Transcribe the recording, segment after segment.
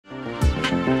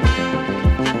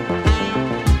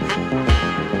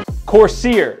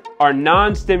Corsair, our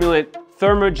non-stimulant,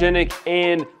 thermogenic,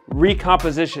 and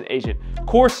recomposition agent.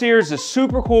 Corsair is a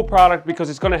super cool product because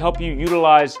it's going to help you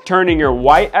utilize turning your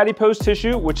white adipose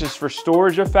tissue, which is for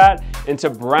storage of fat, into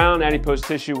brown adipose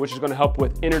tissue, which is going to help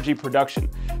with energy production.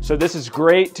 So this is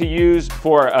great to use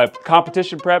for a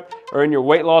competition prep or in your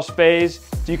weight loss phase.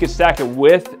 So you can stack it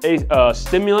with a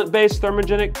stimulant-based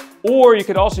thermogenic, or you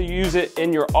could also use it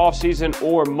in your off-season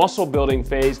or muscle building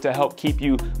phase to help keep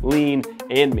you lean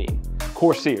and mean.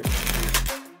 Corsair.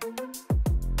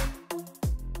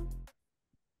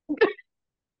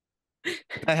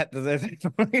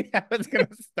 That was going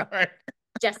to start.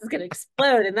 Jess is going to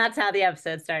explode, and that's how the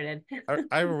episode started.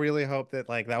 I really hope that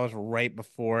that was right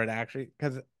before it actually,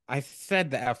 because I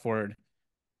said the F word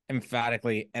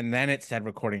emphatically, and then it said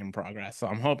recording in progress. So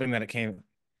I'm hoping that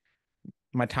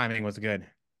my timing was good.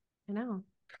 I know.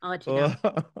 I'll let you know.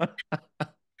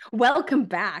 Welcome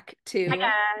back to Hi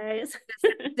guys.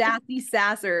 Sassy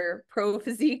Sasser Pro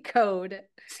Physique Code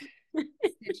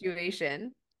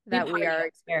situation that we are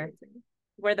experiencing.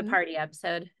 We're the party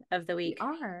episode of the week.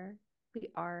 We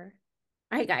are.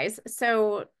 All right, guys.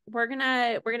 So we're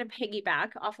gonna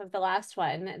piggyback off of the last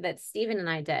one that Steven and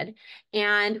I did,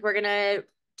 and we're gonna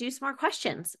do some more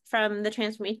questions from the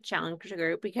Transformation Challenge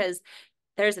group because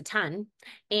there's a ton.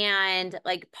 And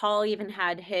like Paul even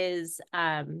had his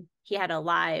he had a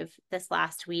live this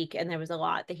last week, and there was a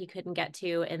lot that he couldn't get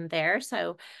to in there.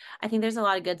 So I think there's a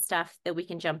lot of good stuff that we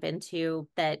can jump into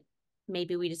that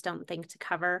maybe we just don't think to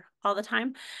cover all the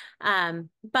time.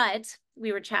 But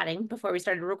we were chatting before we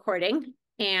started recording,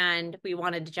 and we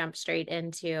wanted to jump straight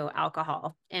into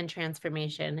alcohol and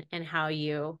transformation and how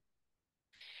you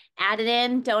add it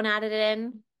in, don't add it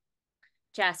in.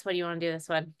 Jess, what do you want to do this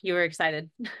one? You were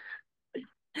excited.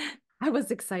 I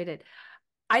was excited.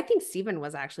 I think Steven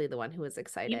was actually the one who was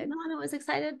excited. You were the one that was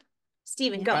excited?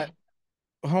 Steven, go.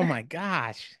 Oh my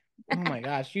gosh. Oh my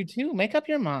gosh. You two, make up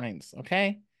your minds,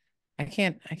 okay? I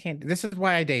can't. This is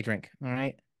why I day drink, all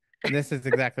right? This is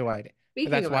exactly why I do.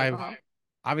 That's why, alcohol.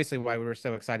 Obviously why we were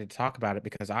so excited to talk about it,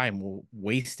 because I'm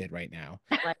wasted right now.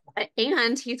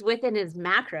 And he's within his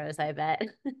macros, I bet.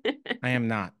 I am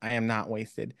not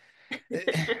wasted.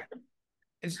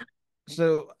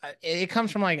 So it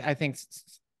comes from I think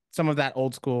some of that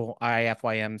old school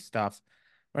IFYM stuff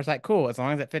where it's like, cool, as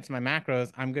long as it fits my macros,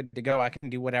 I'm good to go. I can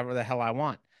do whatever the hell I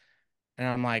want. And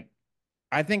I'm like,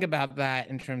 I think about that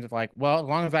in terms of well, as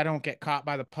long as I don't get caught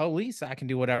by the police, I can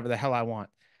do whatever the hell I want.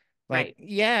 Right.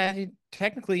 Yeah,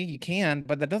 technically you can,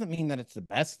 but that doesn't mean that it's the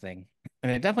best thing.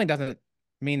 And it definitely doesn't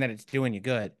mean that it's doing you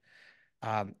good.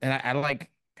 And I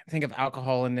think of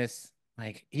alcohol in this,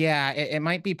 yeah, it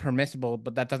might be permissible,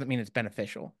 but that doesn't mean it's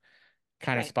beneficial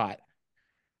kind of spot.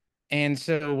 And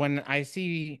so when I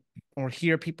see or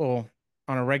hear people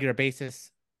on a regular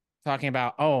basis talking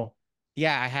about, oh,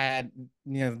 yeah, I had,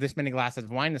 this many glasses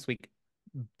of wine this week,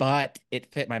 but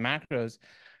it fit my macros,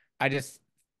 I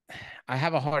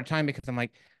have a hard time because I'm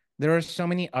like, there are so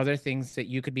many other things that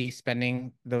you could be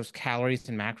spending those calories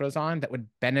and macros on that would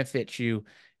benefit you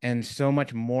in so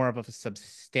much more of a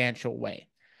substantial way.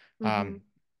 Mm-hmm.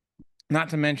 Not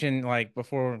to mention,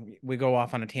 before we go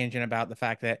off on a tangent about the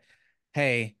fact that,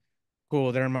 hey,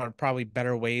 cool, there are probably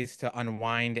better ways to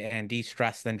unwind and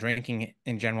de-stress than drinking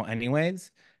in general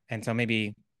anyways. And so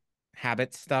maybe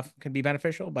habit stuff could be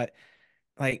beneficial, but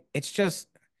it's just,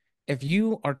 if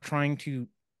you are trying to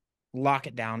lock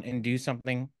it down and do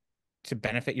something to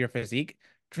benefit your physique,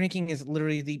 drinking is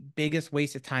literally the biggest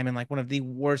waste of time and one of the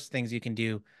worst things you can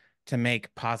do to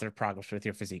make positive progress with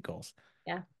your physique goals.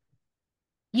 Yeah.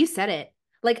 You said it.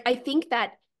 I think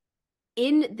that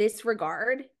in this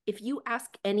regard, if you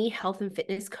ask any health and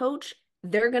fitness coach,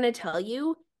 they're going to tell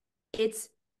you it's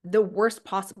the worst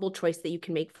possible choice that you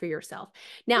can make for yourself.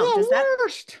 Now, does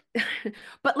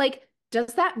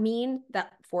that mean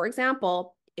that, for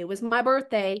example, it was my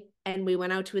birthday and we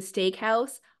went out to a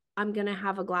steakhouse, I'm going to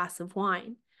have a glass of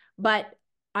wine, but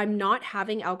I'm not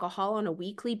having alcohol on a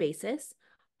weekly basis.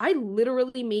 I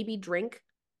literally maybe drink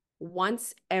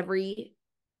once every,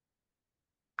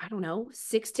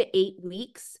 6 to 8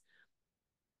 weeks.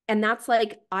 And that's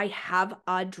I have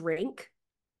a drink.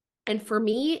 And for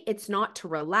me, it's not to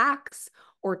relax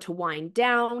or to wind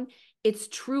down. It's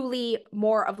truly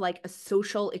more of a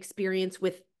social experience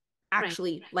with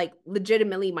actually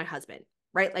legitimately my husband,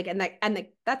 right?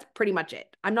 That's pretty much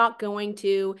it. I'm not going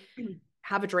to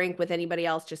have a drink with anybody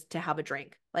else just to have a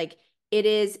drink. It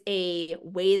is a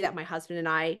way that my husband and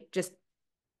I just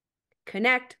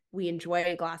connect. We enjoy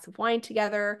a glass of wine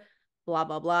together, blah,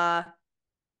 blah, blah.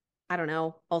 I don't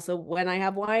know. Also, when I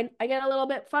have wine, I get a little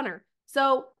bit funner.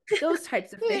 So those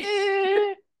types of things.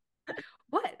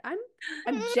 What?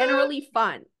 I'm generally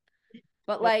fun.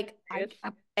 But like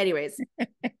anyways,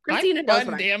 Christina knows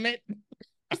what damn it.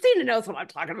 Christina knows what I'm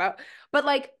talking about. But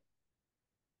like,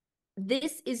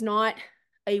 this is not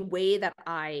a way that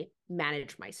I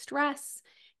manage my stress.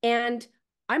 And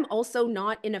I'm also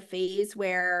not in a phase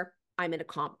where I'm in a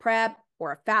comp prep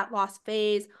or a fat loss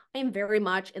phase. I am very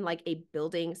much in like a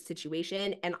building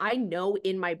situation. And I know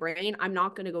in my brain, I'm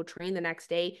not going to go train the next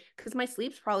day because my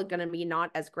sleep's probably going to be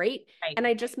not as great. Right. And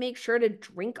I just make sure to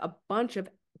drink a bunch of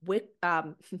I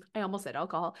almost said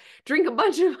alcohol, drink a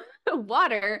bunch of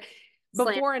water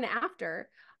before and after.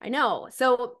 I know.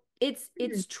 So it's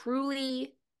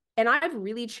truly, and I've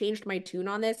really changed my tune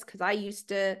on this because I used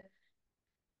to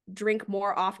drink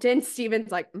more often.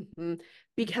 Steven's like,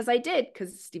 because I did,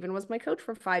 because Steven was my coach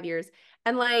for 5 years.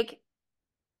 And like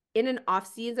in an off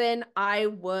season, I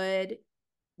would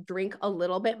drink a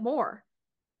little bit more.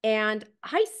 And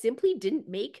I simply didn't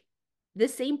make the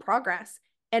same progress.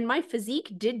 And my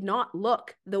physique did not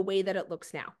look the way that it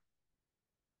looks now.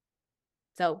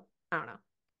 So I don't know.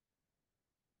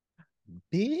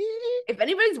 If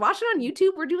anybody's watching on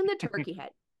YouTube, we're doing the turkey head.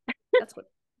 That's what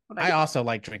I also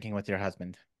like drinking with your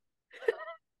husband.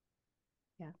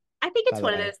 I think it's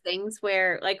one of those things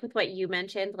where, like with what you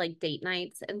mentioned, like date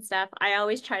nights and stuff, I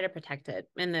always try to protect it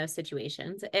in those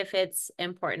situations. If it's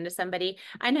important to somebody,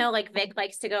 I know like Vic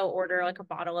likes to go order like a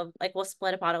bottle of, like we'll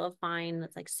split a bottle of wine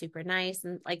that's like super nice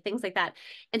and like things like that.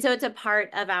 And so it's a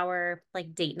part of our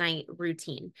like date night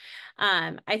routine.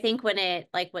 I think when it,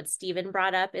 like what Steven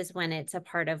brought up is when it's a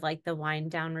part of like the wind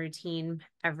down routine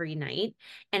every night.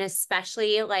 And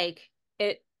especially like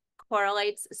it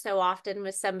correlates so often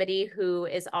with somebody who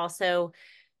is also,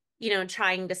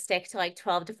 trying to stick to like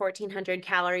 12 to 1400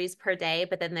 calories per day,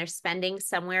 but then they're spending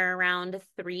somewhere around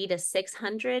 300 to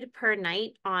 600 per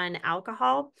night on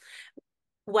alcohol,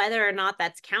 whether or not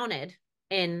that's counted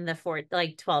in the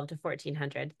 12 to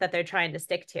 1400 that they're trying to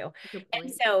stick to. And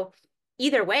so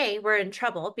either way, we're in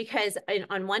trouble because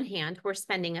on one hand, we're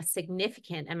spending a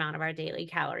significant amount of our daily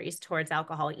calories towards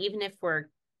alcohol, even if we're,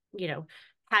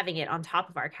 having it on top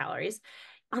of our calories.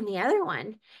 On the other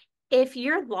one, if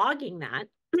you're logging that,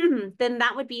 then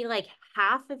that would be like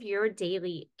half of your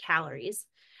daily calories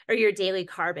or your daily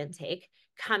carb intake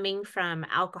coming from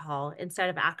alcohol instead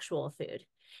of actual food.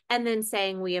 And then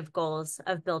saying we have goals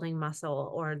of building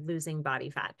muscle or losing body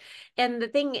fat. And the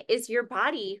thing is, your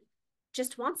body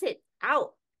just wants it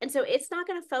out. And so it's not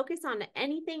going to focus on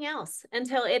anything else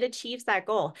until it achieves that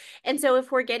goal. And so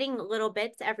if we're getting little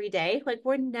bits every day, like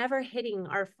we're never hitting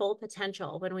our full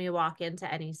potential when we walk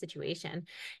into any situation.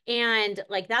 And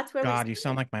like, that's where God, you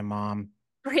sound like my mom.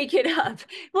 Break it up.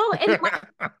 Well, and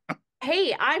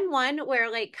hey, I'm one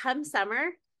where like come summer,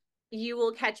 you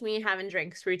will catch me having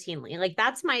drinks routinely. Like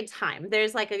that's my time.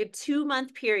 There's like a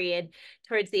 2-month period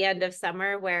towards the end of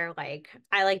summer where like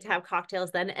I like to have cocktails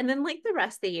then. And then like the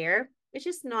rest of the year, it's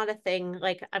just not a thing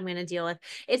like I'm going to deal with.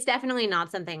 It's definitely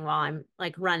not something while I'm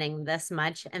like running this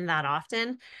much and that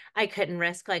often. I couldn't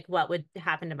risk like what would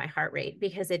happen to my heart rate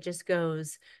because it just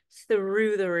goes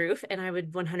through the roof and I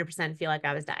would 100% feel like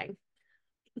I was dying.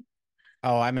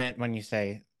 Oh, I meant when you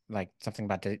say like something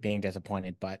about being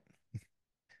disappointed, but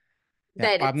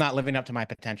yeah, I'm not living up to my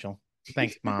potential.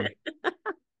 Thanks, Mom.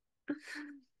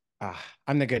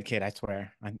 I'm the good kid, I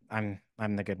swear. I'm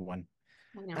the good one.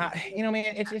 Man,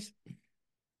 it's just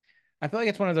I feel like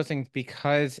it's one of those things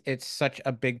because it's such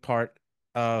a big part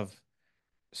of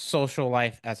social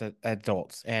life as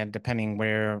adults, and depending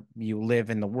where you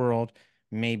live in the world,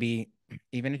 maybe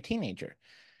even a teenager,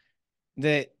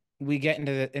 that we get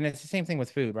into and it's the same thing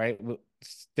with food, right?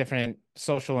 Different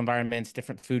social environments,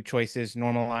 different food choices,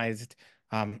 normalized.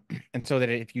 And so that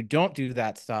if you don't do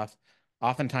that stuff,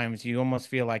 oftentimes you almost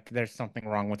feel like there's something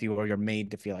wrong with you, or you're made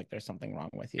to feel like there's something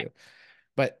wrong with you.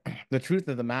 But the truth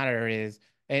of the matter is,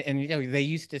 and they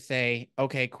used to say,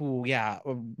 okay, cool, yeah,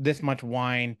 this much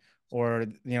wine or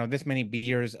this many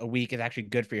beers a week is actually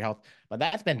good for your health, but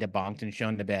that's been debunked and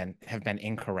shown to have been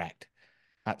incorrect.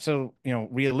 So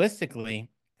realistically,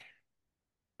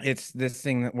 it's this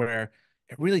thing where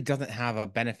it really doesn't have a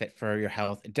benefit for your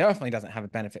health. It definitely doesn't have a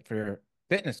benefit for your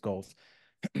fitness goals,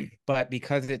 but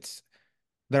because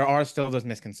there are still those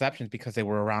misconceptions because they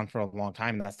were around for a long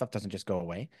time, and that stuff doesn't just go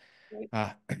away.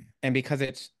 And because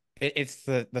it's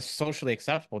the socially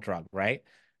acceptable drug, right?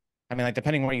 I mean, like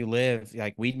depending where you live,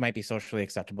 like weed might be socially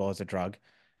acceptable as a drug,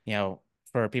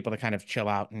 for people to kind of chill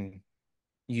out and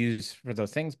use for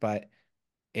those things, but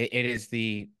it is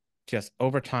the just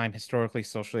over time historically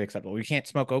socially acceptable. We can't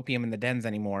smoke opium in the dens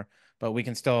anymore, but we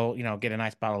can still, get a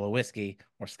nice bottle of whiskey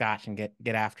or scotch and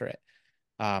get after it.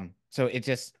 So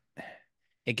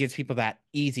it gives people that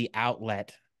easy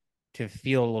outlet to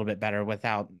feel a little bit better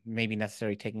without maybe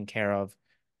necessarily taking care of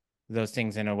those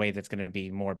things in a way that's going to be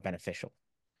more beneficial.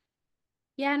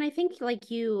 Yeah, and I think like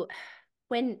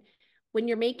when when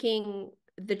you're making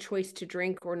the choice to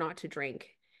drink or not to drink,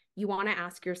 you want to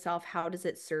ask yourself, how does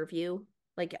it serve you?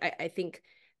 Like I think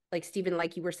like Stephen,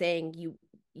 like you were saying,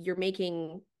 you're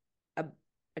making a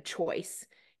a choice,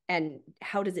 and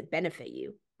how does it benefit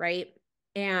you, right?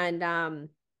 And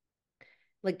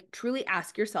like truly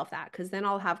ask yourself that, because then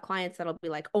I'll have clients that'll be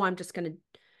like, oh, I'm just gonna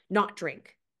not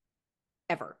drink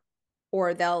ever.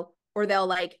 Or they'll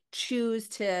like choose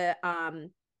to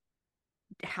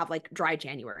have like dry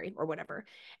January or whatever.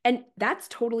 And that's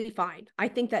totally fine. I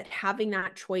think that having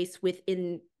that choice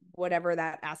within whatever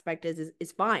that aspect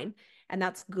is fine. And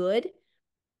that's good,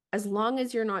 as long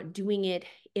as you're not doing it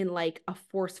in like a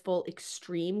forceful,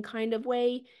 extreme kind of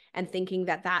way and thinking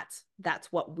that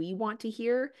that's what we want to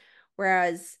hear.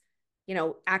 Whereas,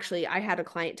 actually I had a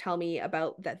client tell me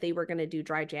about that they were going to do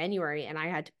dry January, and I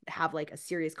had to have like a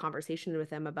serious conversation with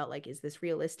them about like, is this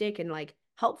realistic and like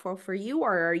helpful for you,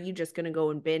 or are you just going to go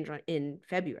and binge in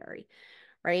February,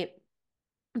 right?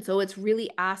 And so it's really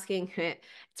asking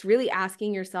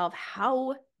yourself,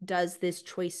 how does this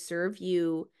choice serve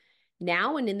you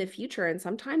now and in the future? And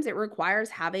sometimes it requires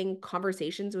having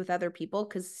conversations with other people,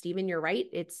 because Stephen, you're right,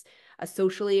 it's a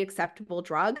socially acceptable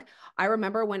drug. I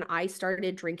remember when I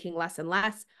started drinking less and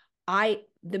less,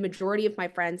 the majority of my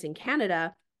friends in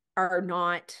Canada are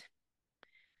not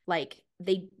like,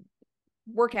 they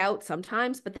work out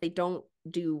sometimes, but they don't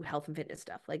do health and fitness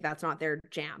stuff. Like that's not their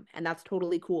jam, and that's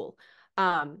totally cool.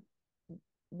 Um,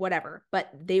 Whatever.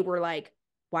 But they were like,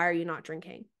 why are you not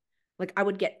drinking? Like I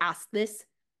would get asked this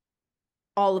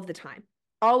all of the time,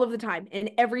 all of the time.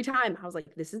 And every time I was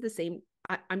like, this is the same.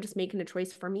 I'm just making a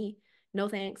choice for me. No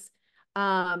thanks.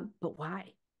 But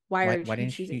why? Why are Why you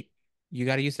didn't choosing? you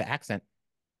got to use the accent?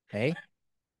 Hey,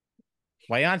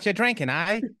 why aren't you drinking?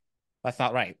 That's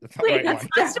not right. That's not the Wait, right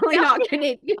that's one. Definitely not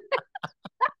Canadian.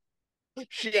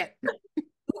 Shit.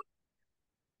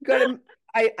 Go to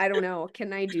I don't know.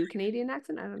 Can I do Canadian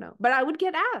accent? I don't know. But I would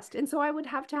get asked. And so I would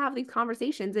have to have these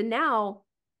conversations. And now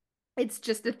it's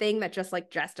just a thing that just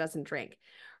like Jess doesn't drink,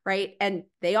 right? And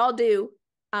they all do.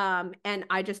 And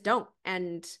I just don't.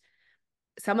 And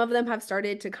some of them have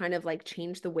started to kind of like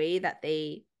change the way that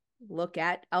they look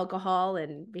at alcohol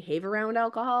and behave around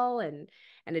alcohol, and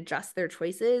adjust their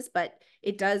choices. But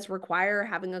it does require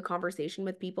having a conversation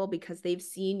with people, because they've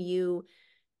seen you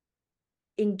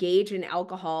engage in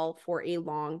alcohol for a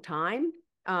long time,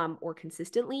 or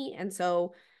consistently. And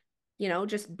so,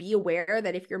 just be aware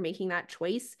that if you're making that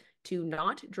choice to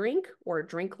not drink or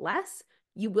drink less,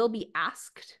 you will be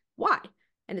asked why.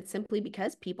 And it's simply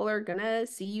because people are going to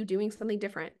see you doing something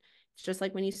different. It's just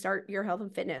like when you start your health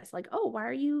and fitness, like, oh, why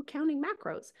are you counting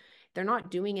macros? They're not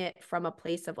doing it from a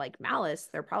place of like malice.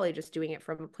 They're probably just doing it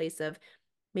from a place of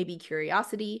maybe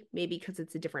curiosity, maybe because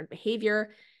it's a different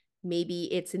behavior, maybe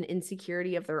it's an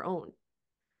insecurity of their own,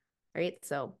 right?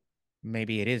 So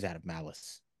Maybe it is out of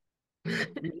malice. maybe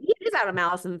it is out of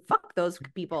malice, and fuck those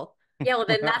people. Yeah, well,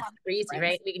 then that's super easy, Friends.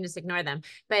 right? We can just ignore them.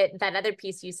 But that other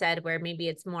piece you said, where maybe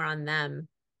it's more on them,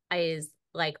 is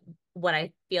like what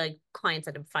I feel like clients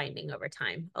end up finding over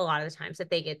time. A lot of the times, if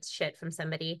they get shit from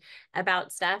somebody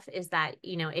about stuff, is that,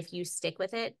 if you stick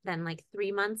with it, then like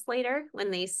 3 months later,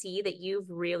 when they see that you've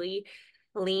really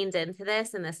leaned into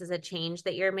this and this is a change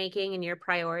that you're making and you're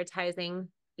prioritizing,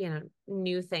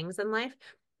 new things in life,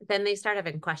 then they start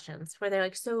having questions where they're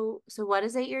like, so what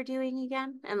is it you're doing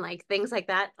again? And like things like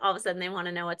that. All of a sudden they want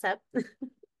to know what's up.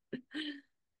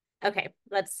 Okay,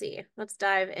 let's see. Let's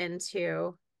dive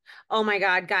into, oh my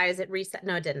God, guys, it reset.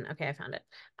 No, it didn't. Okay, I found it.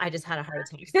 I just had a heart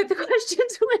attack that the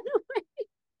questions went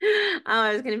away. Oh,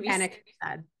 I was going to be Panic.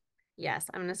 sad. Yes,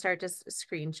 I'm going to start just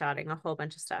screenshotting a whole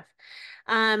bunch of stuff.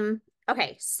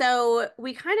 Okay, so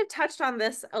we kind of touched on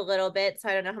this a little bit, so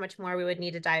I don't know how much more we would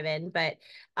need to dive in, but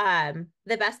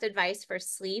the best advice for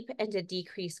sleep and to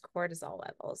decrease cortisol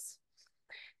levels.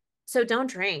 So don't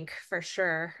drink for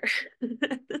sure.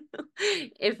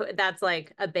 If that's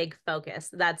like a big focus,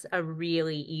 that's a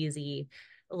really easy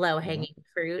low-hanging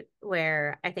fruit,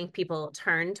 where I think people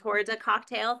turn towards a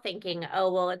cocktail thinking,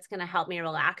 oh, well, it's going to help me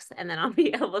relax and then I'll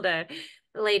be able to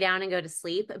lay down and go to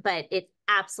sleep. But it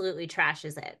absolutely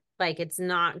trashes it. Like it's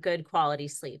not good quality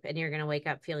sleep, and you're going to wake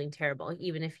up feeling terrible,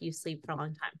 even if you sleep for a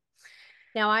long time.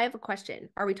 Now I have a question.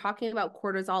 Are we talking about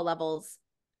cortisol levels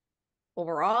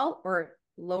overall, or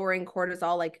lowering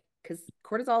cortisol? Like, because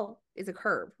cortisol is a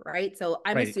curve, right? So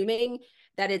I'm assuming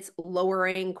that it's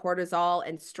lowering cortisol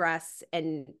and stress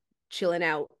and chilling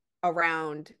out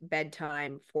around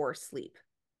bedtime for sleep.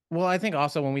 Well, I think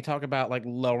also when we talk about like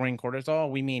lowering cortisol,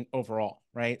 we mean overall,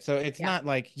 right? So it's Yeah. not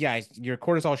like, yeah, your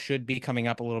cortisol should be coming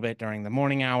up a little bit during the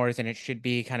morning hours and it should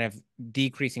be kind of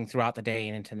decreasing throughout the day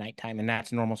and into nighttime. And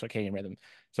that's normal circadian rhythm.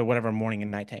 So whatever morning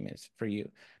and nighttime is for you.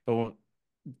 But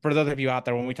for those of you out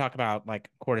there, when we talk about like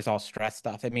cortisol stress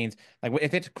stuff, it means like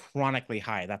if it's chronically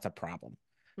high, that's a problem.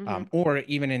 Hmm. Or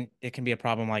even it can be a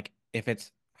problem like if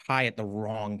it's high at the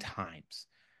wrong times.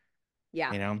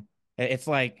 Yeah. You know, it's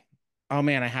like, oh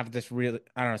man, I have this really,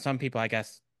 I don't know, some people, I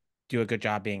guess, do a good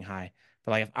job being high.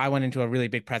 But like if I went into a really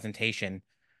big presentation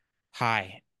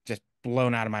high, just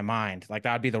blown out of my mind, like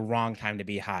that would be the wrong time to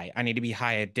be high. I need to be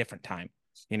high at a different time.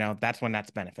 That's when that's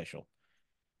beneficial.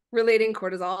 Relating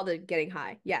cortisol to getting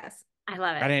high. Yes. I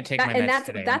love I it. didn't take my And meds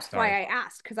today. I'm that's why sorry. I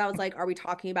asked, because I was like, are we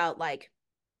talking about like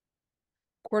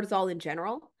cortisol in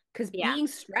general? Because Yeah. being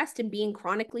stressed and being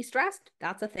chronically stressed,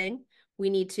 that's a thing. We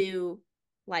need to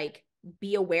like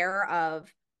be aware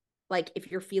of, like,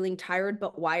 if you're feeling tired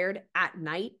but wired at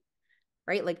night,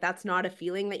 right? Like that's not a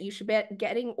feeling that you should be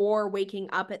getting, or waking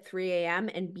up at 3 a.m.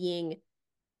 and being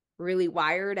really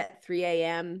wired at 3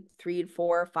 a.m., 3,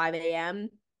 4, 5 a.m.,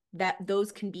 that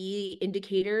those can be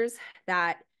indicators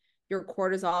that your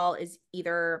cortisol is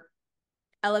either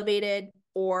elevated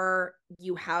or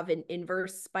you have an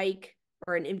inverse spike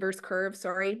or an inverse curve,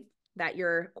 sorry, that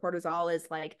your cortisol is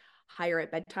like higher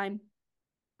at bedtime,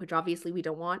 which obviously we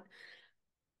don't want.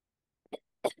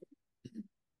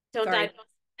 Don't Sorry. diagnose.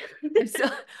 I'm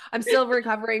still I'm still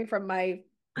recovering from my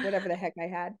whatever the heck I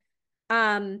had.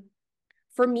 Um,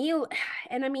 for me,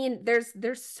 and I mean,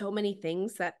 there's so many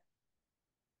things that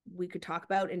we could talk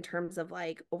about in terms of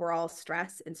like overall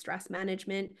stress and stress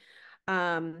management.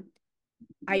 Um,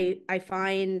 I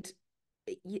find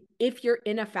if you're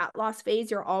in a fat loss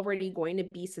phase, you're already going to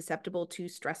be susceptible to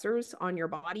stressors on your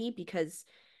body because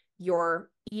you're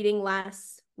eating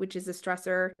less, which is a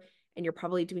stressor, and you're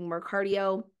probably doing more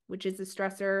cardio, which is a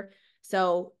stressor.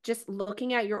 So just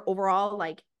looking at your overall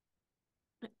like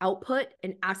output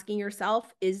and asking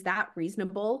yourself, is that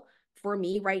reasonable for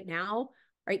me right now?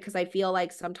 Right? Because I feel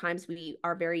like sometimes we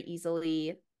are very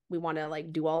easily, we want to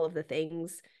like do all of the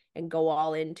things and go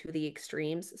all into the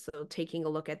extremes. So taking a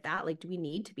look at that, like, do we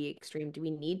need to be extreme? Do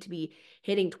we need to be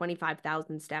hitting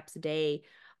 25,000 steps a day?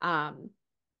 And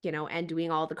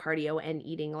doing all the cardio and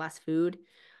eating less food.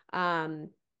 Um,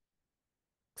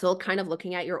 so kind of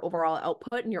looking at your overall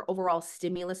output and your overall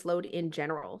stimulus load in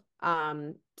general.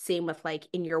 Same with like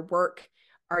in your work,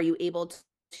 are you able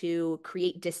to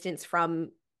create distance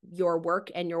from your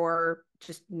work and your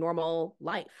just normal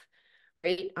life,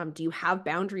 right? Do you have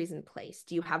boundaries in place?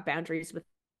 Do you have boundaries with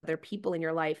other people in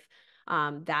your life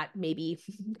that maybe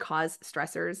cause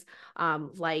stressors,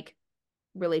 like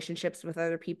relationships with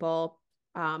other people,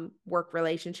 work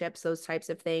relationships, those types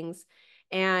of things.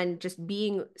 And just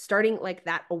starting like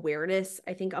that awareness,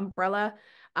 I think, umbrella,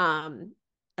 and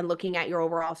looking at your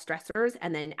overall stressors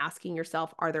and then asking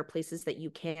yourself, are there places that you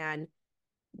can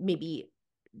maybe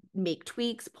make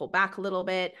tweaks, pull back a little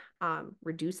bit,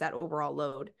 reduce that overall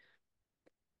load?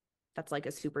 That's like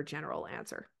a super general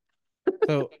answer.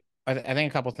 So I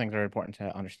think a couple things are important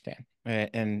to understand.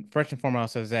 And first and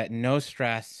foremost is that no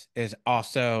stress is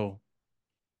also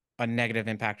a negative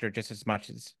impactor just as much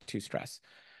as to stress.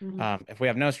 Mm-hmm. If we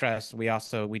have no stress, we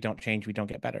don't change, we don't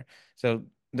get better. So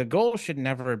the goal should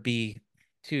never be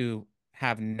to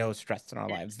have no stress in our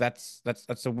lives. That's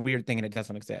a weird thing and it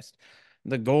doesn't exist.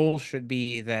 The goal should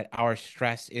be that our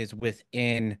stress is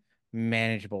within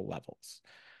manageable levels.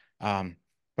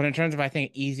 But in terms of, I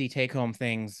think, easy take-home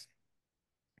things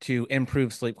to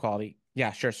improve sleep quality,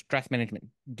 yeah, sure, stress management,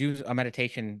 do a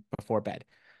meditation before bed,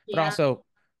 but Yeah. also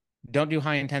don't do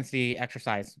high intensity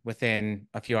exercise within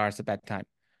a few hours of bedtime.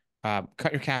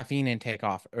 Cut your caffeine intake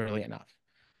off early enough.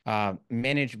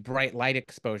 Manage bright light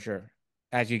exposure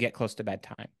as you get close to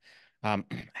bedtime.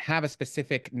 Have a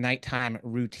specific nighttime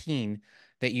routine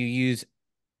that you use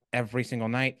every single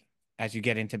night as you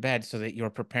get into bed so that you're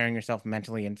preparing yourself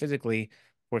mentally and physically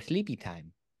for sleepy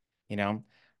time, you know,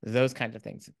 those kinds of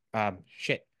things.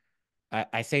 Shit.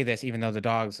 I say this even though the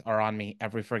dogs are on me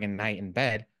every friggin' night in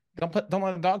bed. Don't let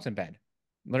the dogs in bed.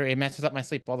 Literally, it messes up my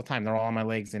sleep all the time. They're all on my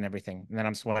legs and everything, and then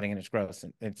I'm sweating and it's gross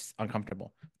and it's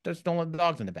uncomfortable. Just don't let the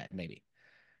dogs in the bed, maybe.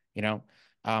 You know.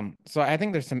 So I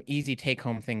think there's some easy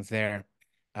take-home things there,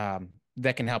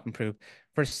 that can help improve.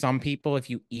 For some people, if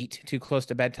you eat too close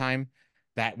to bedtime,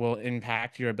 that will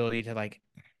impact your ability to like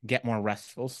get more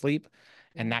restful sleep,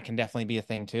 and that can definitely be a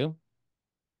thing too.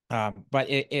 But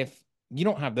if you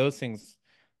don't have those things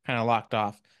kind of locked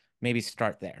off, maybe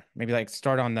start there. Maybe like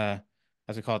start on the,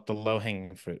 as we call it, the low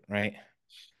hanging fruit, right?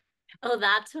 Oh,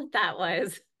 that's what that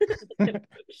was.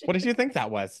 What did you think that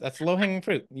was? That's low-hanging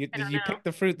fruit. You I don't you know. pick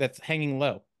the fruit that's hanging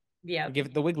low. Yeah, You give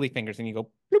it the wiggly fingers and you go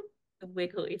bloop. the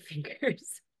wiggly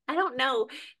fingers. I don't know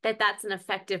that that's an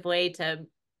effective way to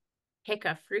pick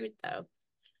a fruit, though.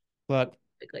 Look,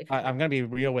 Wiggly I'm fingers. gonna be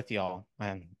real with y'all.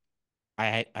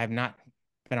 I've not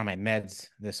been on my meds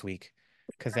this week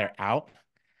because they're out.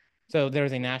 So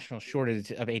there's a national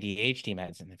shortage of ADHD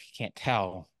meds, and if you can't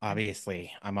tell,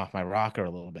 obviously I'm off my rocker a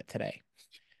little bit today.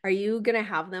 Are you gonna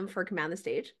have them for Command the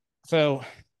Stage? So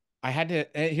I had to.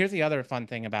 Here's the other fun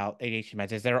thing about ADHD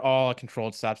meds is they're all a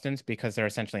controlled substance because they're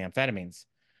essentially amphetamines.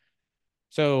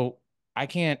 So I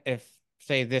can't, if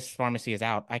say this pharmacy is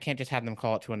out, I can't just have them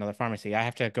call it to another pharmacy. I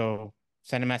have to go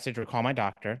send a message or call my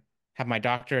doctor, have my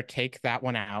doctor take that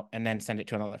one out, and then send it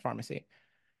to another pharmacy.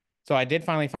 So I did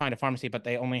finally find a pharmacy, but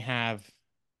they only have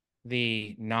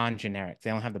the non-generic. They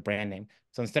don't have the brand name.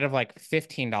 So instead of like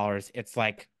 $15, it's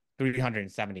like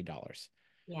 $370.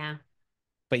 Yeah.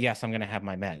 But yes, I'm gonna have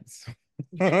my meds.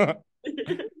 I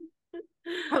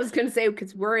was gonna say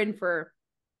because we're in for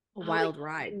a Oh, wild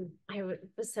ride.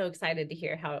 was so excited to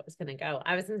hear how it was going to go.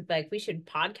 I was like, we should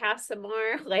podcast some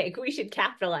more. Like, we should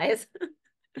capitalize.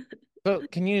 So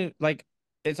can you like?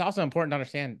 It's also important to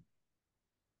understand.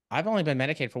 I've only been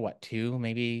medicated for what, 2,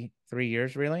 maybe 3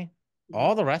 years, really.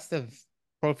 All the rest of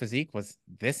Pro Physique was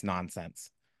this nonsense.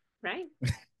 Right.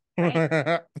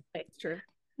 Right. It's true.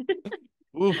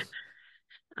 Oof.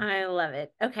 I love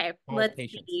it. Okay, All let's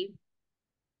patience. see.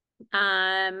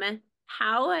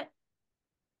 How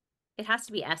it has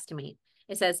to be estimate.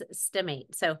 It says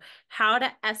estimate. So how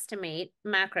to estimate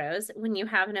macros when you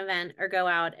have an event or go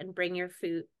out and bring your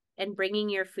food and bringing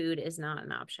your food is not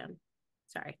an option.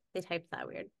 Sorry, they typed that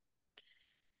weird.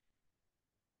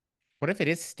 What if it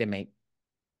is stimate?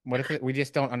 What if we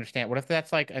just don't understand? What if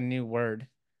that's like a new word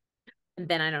And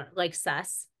then I don't like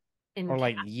sus and or cap.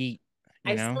 like yeet,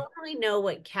 I you still know? don't really know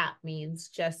what cap means.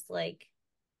 Just like,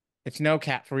 It's no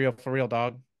cat for real,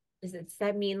 dog. does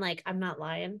that mean like I'm not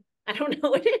lying? I don't know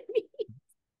what it means.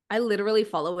 I literally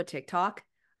follow a TikTok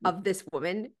of this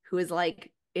woman who is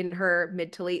like in her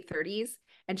mid to late 30s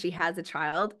and she has a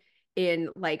child in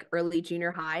like early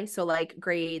junior high, so like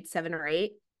grade 7 or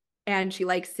 8, and she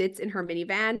like sits in her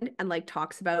minivan and like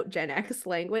talks about Gen X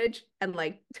language and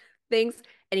like things.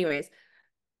 Anyways,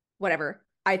 whatever.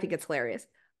 I think it's hilarious.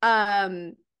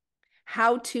 Um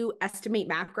how to estimate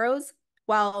macros?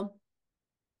 Well,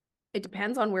 it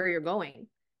depends on where you're going.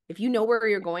 If you know where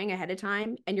you're going ahead of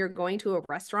time and you're going to a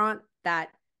restaurant that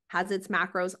has its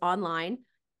macros online,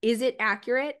 is it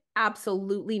accurate?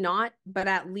 Absolutely not, but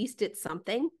at least it's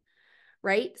something,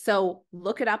 right? So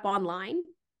look it up online.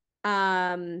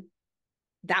 Um,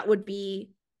 that would be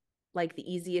like the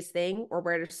easiest thing or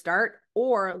where to start,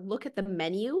 or look at the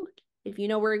menu. If you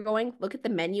know where you're going, look at the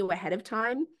menu ahead of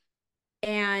time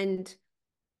and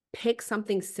pick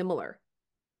something similar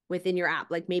within your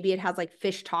app. Like maybe it has like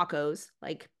fish tacos,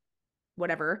 like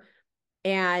whatever.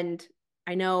 And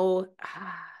I know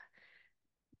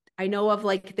I know of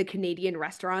like the Canadian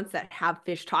restaurants that have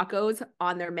fish tacos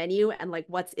on their menu and like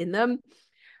what's in them.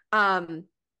 Um,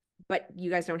 but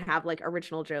you guys don't have like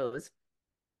Original Joe's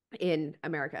in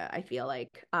America, I feel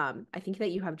like. I think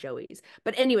that you have Joey's.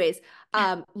 But anyways,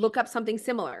 look up something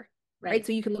similar, right?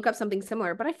 So you can look up something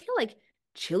similar, but I feel like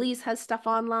Chili's has stuff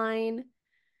online.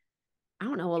 I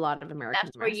don't know a lot of American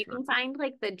That's where you can restaurants. find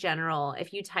like the general,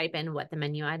 if you type in what the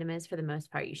menu item is, for the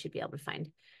most part, you should be able to find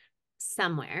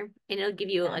somewhere and it'll give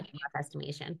you like a rough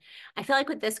estimation. I feel like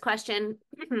with this question,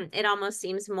 it almost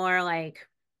seems more like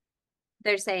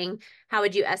they're saying, how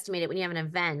would you estimate it when you have an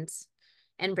event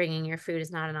and bringing your food is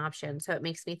not an option? So it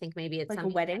makes me think maybe it's Like a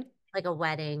something wedding. like a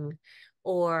wedding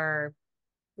or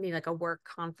maybe like a work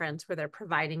conference where they're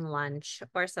providing lunch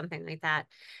or something like that.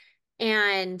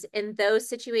 And in those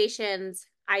situations,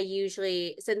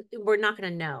 so we're not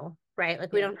going to know, right?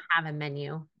 Like we Yeah. don't have a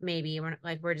menu. Maybe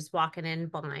we're just walking in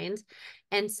blind.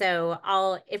 And so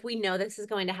if we know this is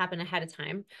going to happen ahead of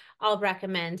time, I'll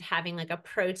recommend having like a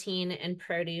protein and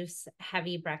produce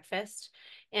heavy breakfast.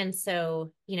 And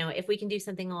so, if we can do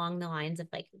something along the lines of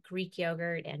like Greek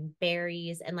yogurt and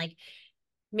berries and like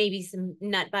maybe some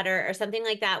nut butter or something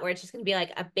like that, where it's just going to be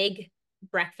like a big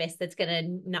breakfast that's going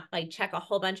to not like check a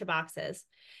whole bunch of boxes.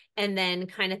 And then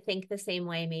kind of think the same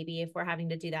way, maybe if we're having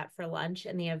to do that for lunch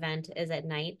and the event is at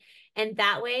night. And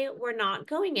that way we're not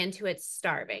going into it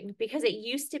starving, because it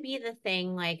used to be the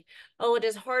thing like, oh,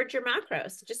 just hoard your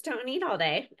macros, just don't eat all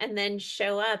day and then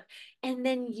show up. And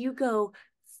then you go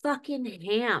fucking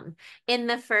ham in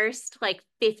the first like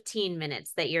 15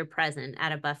 minutes that you're present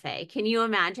at a buffet. Can you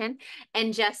imagine?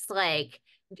 And just like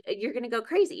you're going to go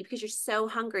crazy because you're so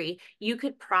hungry. You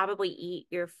could probably eat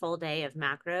your full day of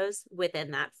macros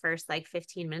within that first like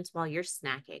 15 minutes while you're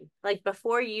snacking, like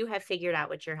before you have figured out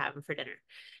what you're having for dinner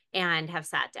and have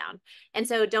sat down. And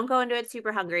so don't go into it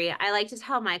super hungry. I like to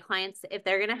tell my clients, if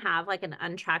they're going to have like an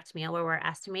untracked meal where we're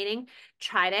estimating,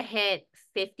 try to hit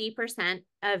 50%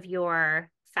 of your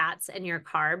fats and your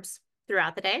carbs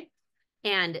throughout the day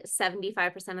and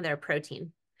 75% of their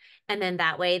protein. And then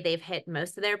that way they've hit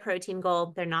most of their protein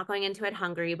goal. They're not going into it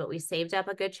hungry, but we saved up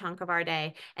a good chunk of our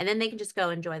day. And then they can just go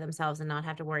enjoy themselves and not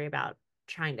have to worry about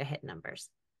trying to hit numbers.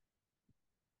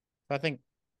 I think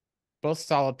both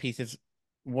solid pieces.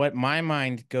 What my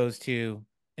mind goes to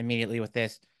immediately with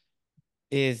this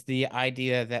is the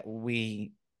idea that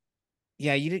you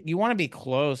want to be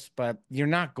close, but you're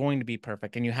not going to be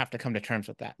perfect, and you have to come to terms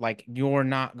with that. Like, you're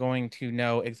not going to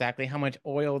know exactly how much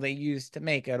oil they use to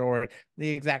make it or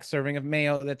the exact serving of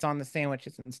mayo that's on the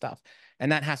sandwiches and stuff,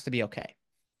 and that has to be okay.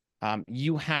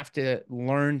 You have to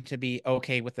learn to be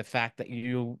okay with the fact that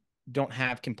you don't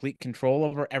have complete control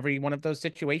over every one of those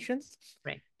situations.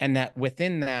 Right. And that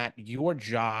within that, your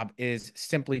job is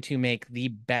simply to make the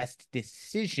best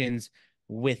decisions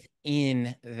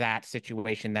within that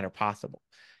situation that are possible.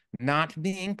 Not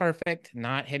being perfect,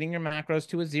 not hitting your macros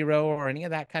to a 0 or any of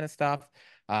that kind of stuff.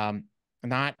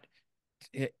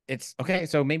 It's okay.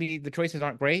 So maybe the choices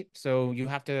aren't great. So you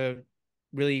have to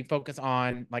really focus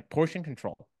on like portion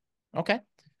control. Okay.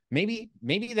 Maybe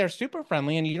they're super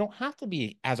friendly and you don't have to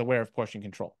be as aware of portion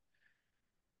control.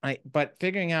 Right. But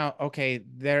figuring out, okay,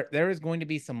 there is going to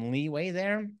be some leeway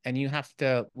there, and you have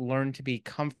to learn to be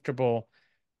comfortable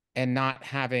and not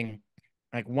having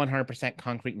like 100%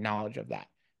 concrete knowledge of that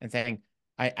and saying,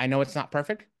 I know it's not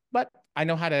perfect, but I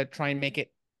know how to try and make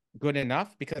it good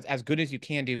enough, because as good as you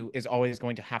can do is always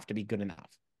going to have to be good enough.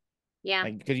 Yeah.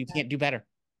 Like, because you can't do better.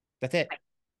 That's it.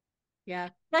 Yeah.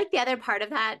 Like the other part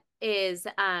of that is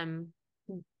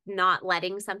not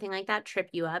letting something like that trip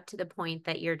you up to the point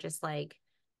that you're just like,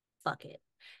 fuck it,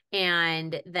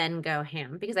 and then go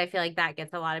ham, because I feel like that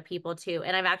gets a lot of people too.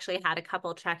 And I've actually had a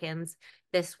couple check-ins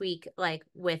this week, like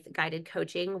with guided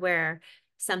coaching, where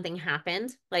something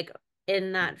happened like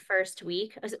in that first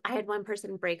week. I had one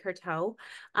person break her toe.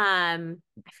 I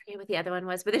forget what the other one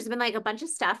was, but there's been like a bunch of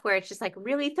stuff where it's just like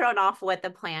really thrown off what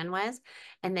the plan was.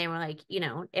 And they were like,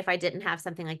 if I didn't have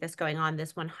something like this going on,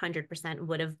 this 100%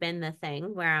 would have been the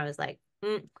thing where I was like,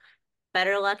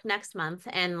 better luck next month.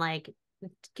 And like,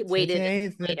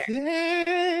 waited later.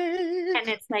 And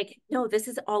it's like, no, this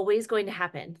is always going to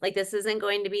happen. Like, this isn't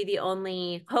going to be the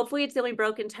only, hopefully it's the only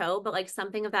broken toe, but like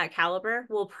something of that caliber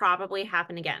will probably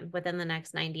happen again within the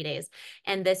next 90 days.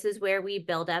 And this is where we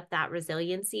build up that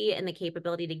resiliency and the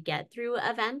capability to get through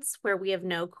events where we have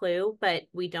no clue, but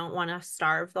we don't want to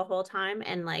starve the whole time.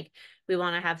 And like, we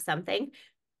want to have something.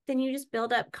 Then you just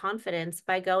build up confidence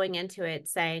by going into it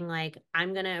saying like,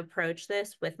 I'm going to approach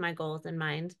this with my goals in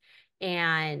mind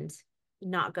and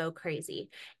not go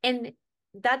crazy. And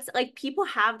that's like, people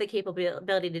have the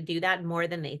capability to do that more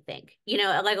than they think,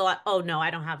 like a lot. Oh no,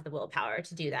 I don't have the willpower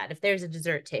to do that. If there's a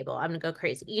dessert table, I'm gonna go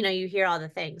crazy. You hear all the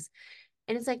things,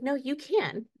 and it's like, no, you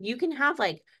can have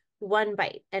like one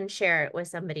bite and share it with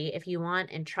somebody if you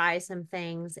want, and try some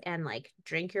things and like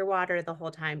drink your water the whole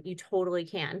time. You totally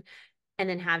can. And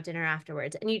then have dinner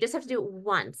afterwards. And you just have to do it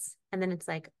once. And then it's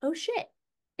like, oh shit,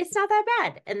 it's not that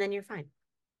bad. And then you're fine.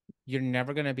 You're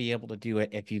never going to be able to do it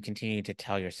if you continue to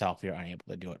tell yourself you're unable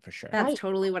to do it, for sure. That's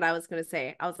totally what I was going to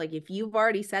say. I was like, if you've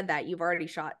already said that, you've already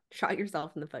shot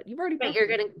yourself in the foot. You've already. But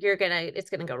it's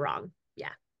gonna go wrong. Yeah.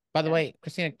 By the way,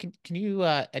 Christina, can you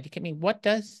educate me?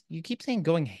 You keep saying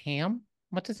going ham?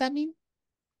 What does that mean?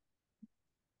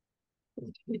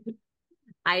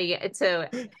 I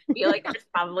feel like there's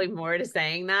probably more to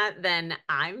saying that than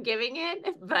I'm giving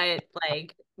it, but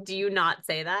like, do you not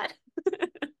say that?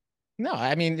 No,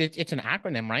 I mean it's an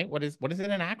acronym, right? What is it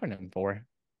an acronym for?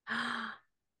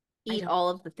 Eat all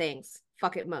of the things.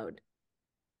 Fuck it mode.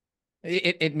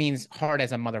 It means hard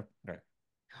as a mother.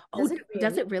 Oh,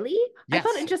 does it really? Yes. I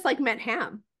thought it just like meant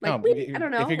ham. Like, no, I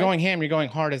don't know. If you're going ham, you're going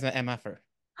hard as an MFer.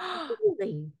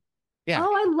 Really? Yeah.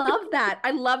 Oh, I love that.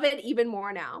 I love it even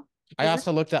more now. I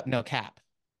also looked up no cap.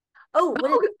 Oh,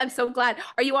 I'm so glad.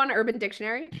 Are you on Urban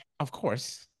Dictionary? Of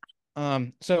course.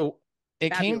 So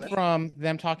it Fabulous. came from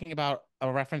them talking about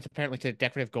a reference apparently to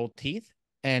decorative gold teeth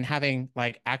and having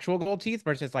like actual gold teeth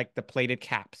versus like the plated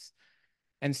caps.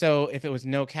 And so if it was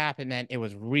no cap, it meant it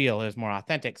was real, it was more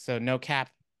authentic. So no cap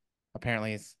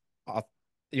apparently is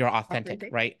you're authentic,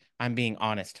 right? I'm being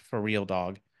honest, for real,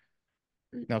 dog.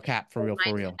 No cap, for real,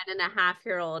 My for real.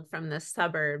 10-and-a-half-year-old from the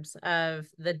suburbs of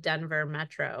the Denver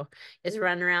metro is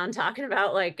running around talking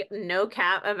about like no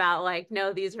cap about like,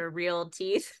 no, these are real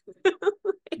teeth.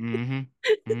 Mm-hmm.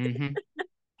 Mm-hmm.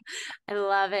 I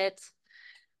love it.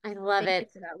 I love Thank you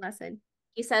it. for that lesson.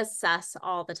 He says sus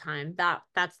all the time.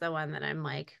 That's the one that I'm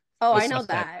like, Oh, That's I know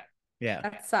suspect. that. Yeah.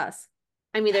 That's sus.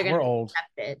 I'm either We're gonna old.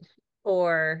 accept it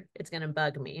or it's gonna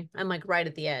bug me. I'm like right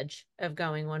at the edge of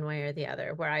going one way or the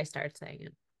other where I start saying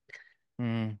it.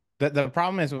 Mm. The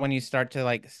problem is when you start to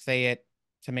like say it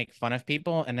to make fun of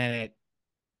people, and then it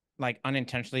like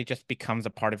unintentionally just becomes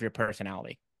a part of your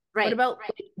personality. What Right. about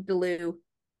like Delu?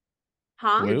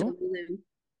 Huh? You're Glue? Delulu.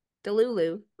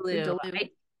 Delulu. You're Blue. Delu.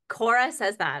 Cora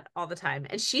says that all the time,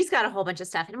 and she's got a whole bunch of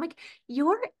stuff. And I'm like,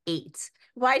 you're 8.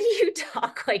 Why do you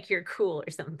talk like you're cool or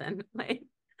something? Like,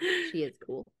 She is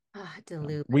cool.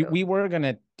 Delulu. We were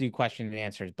gonna do question and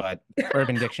answers, but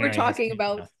Urban We're Dictionary has talking taken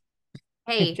about us.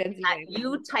 Hey, Gen Z language.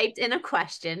 you typed in a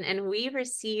question and we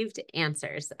received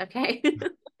answers. Okay,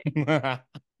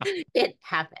 it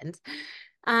happened.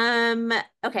 Um.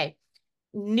 Okay.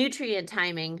 Nutrient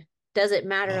timing. Does it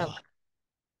matter a Oh, lot?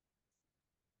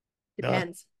 duh.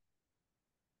 Depends.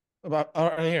 About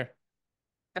right here.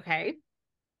 Okay.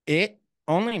 It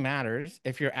only matters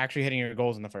if you're actually hitting your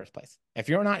goals in the first place. If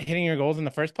you're not hitting your goals in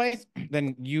the first place,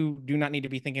 then you do not need to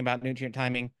be thinking about nutrient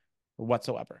timing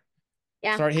whatsoever.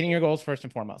 Yeah. Start hitting your goals first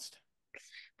and foremost.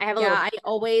 I have a Yeah, little. I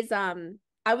always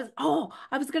I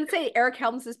was gonna say Eric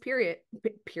Helms's period.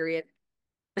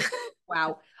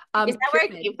 Wow. Is that where it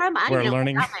Pyramid. came from? I don't We're even know where I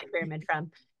learning got my pyramid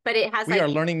from. But it has we like are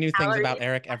learning new things calories about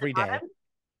Eric at the every day. bottom.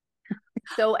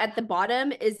 So at the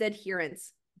bottom is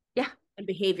adherence. Yeah. And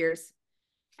behaviors.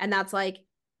 And that's like,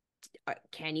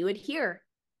 can you adhere?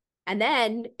 And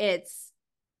then it's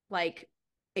like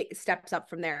it steps up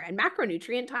from there. And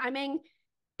macronutrient timing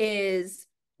is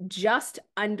just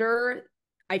under,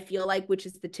 I feel like, which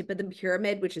is the tip of the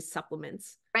pyramid, which is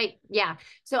supplements. Right. Yeah.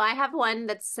 So I have one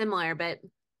that's similar, but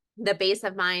the base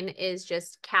of mine is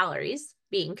just calories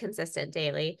being consistent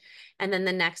daily. And then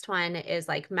the next one is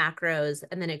like macros,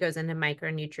 and then it goes into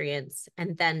micronutrients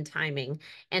and then timing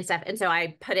and stuff. And so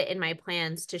I put it in my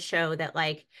plans to show that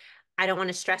like I don't want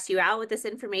to stress you out with this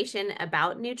information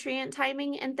about nutrient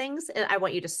timing and things. I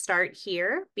want you to start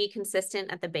here, be consistent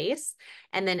at the base,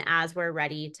 and then as we're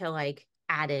ready to like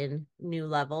add in new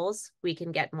levels, we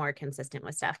can get more consistent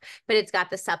with stuff. But it's got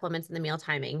the supplements and the meal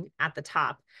timing at the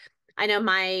top. I know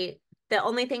the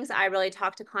only things I really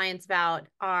talk to clients about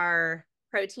are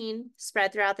protein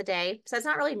spread throughout the day. So it's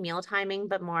not really meal timing,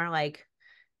 but more like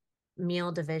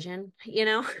meal division, you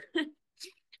know?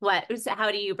 So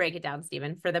how do you break it down,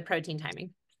 Stephen, for the protein timing?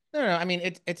 No, I mean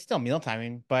it's still meal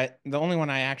timing, but the only one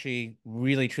I actually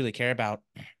really truly care about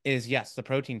is yes, the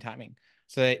protein timing.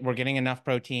 So that we're getting enough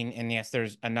protein, and yes,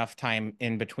 there's enough time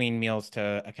in between meals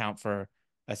to account for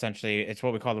essentially it's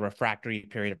what we call the refractory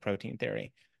period of protein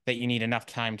theory. That you need enough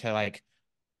time to like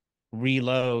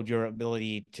reload your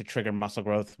ability to trigger muscle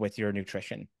growth with your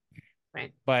nutrition.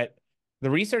 Right. But the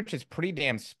research is pretty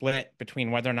damn split between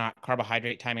whether or not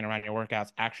carbohydrate timing around your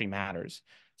workouts actually matters.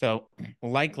 So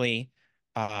likely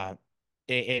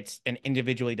it's an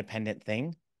individually dependent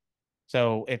thing.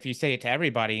 So if you say it to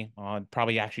everybody, well, it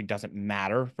probably actually doesn't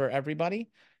matter for everybody.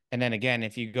 And then again,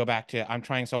 if you go back to I'm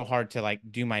trying so hard to like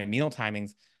do my meal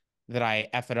timings that I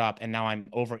F it up and now I'm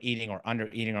overeating or under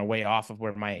eating or way off of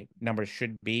where my numbers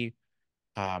should be,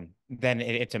 then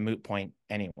it's a moot point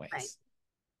anyways. Right.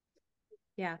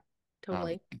 Yeah,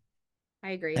 totally.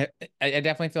 I agree. I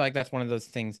definitely feel like that's one of those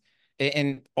things.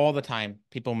 And all the time,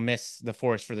 people miss the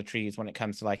forest for the trees when it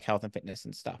comes to like health and fitness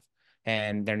and stuff,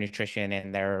 and their nutrition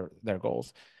and their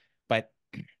goals. But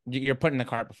you're putting the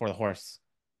cart before the horse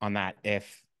on that.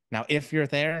 If you're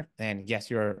there, then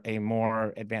yes, you're a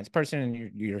more advanced person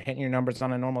and you're hitting your numbers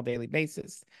on a normal daily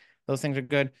basis. Those things are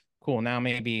good. Cool. Now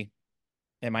maybe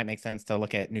it might make sense to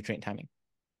look at nutrient timing,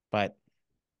 but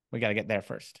we got to get there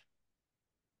first.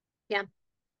 Yeah.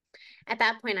 At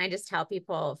that point, I just tell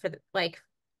people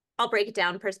I'll break it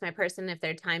down person by person if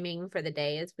their timing for the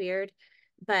day is weird,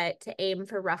 but to aim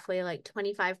for roughly like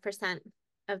 25%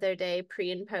 of their day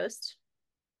pre and post.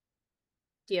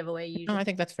 Do you have a way you No, I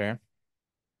think that's fair.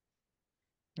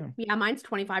 Yeah, mine's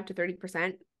 25 to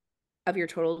 30% of your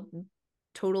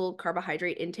total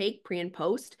carbohydrate intake pre and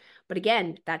post. But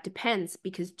again, that depends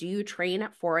because do you train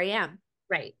at 4 a.m.?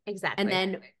 Right, exactly.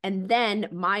 And then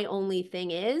my only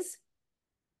thing is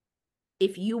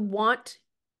if you want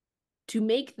to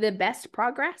make the best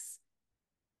progress,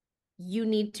 you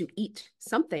need to eat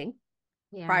something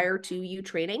prior to you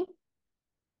training.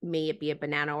 May it be a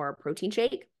banana or a protein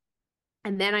shake.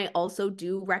 And then I also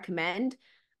do recommend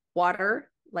water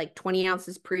like 20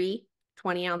 ounces pre,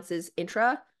 20 ounces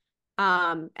intra,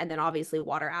 and then obviously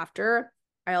water after.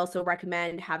 I also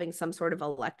recommend having some sort of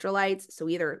electrolytes. So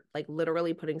either like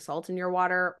literally putting salt in your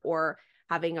water or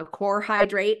having a core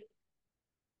hydrate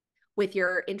with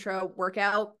your intra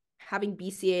workout, having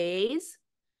BCAAs,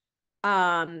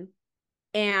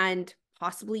 and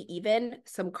possibly even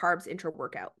some carbs intra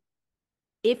workout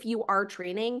if you are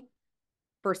training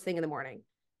first thing in the morning.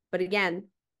 But again,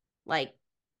 like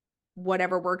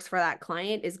whatever works for that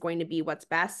client is going to be what's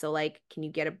best. So like, can you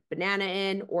get a banana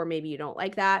in, or maybe you don't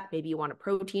like that? Maybe you want a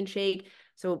protein shake.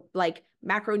 So like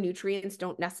macronutrients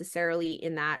don't necessarily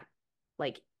in that,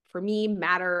 like for me,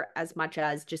 matter as much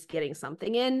as just getting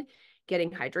something in, getting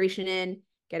hydration in,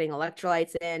 getting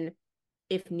electrolytes in.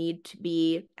 If need to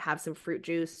be, have some fruit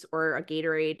juice or a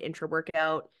Gatorade intra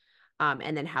workout,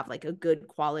 and then have like a good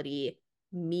quality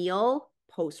meal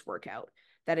post workout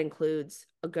that includes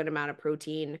a good amount of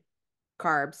protein,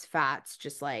 carbs, fats,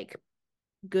 just like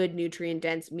good nutrient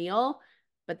dense meal.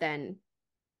 But then,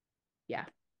 yeah.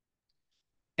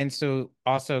 And so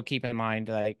also keep in mind,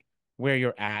 like where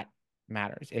you're at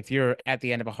matters. If you're at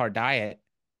the end of a hard diet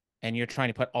and you're trying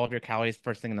to put all of your calories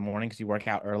first thing in the morning because you work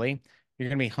out early, you're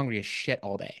going to be hungry as shit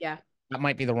all day. Yeah. That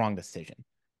might be the wrong decision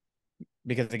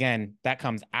because again, that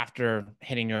comes after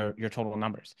hitting your total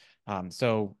numbers.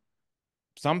 So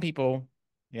some people,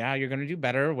 yeah, you're going to do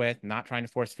better with not trying to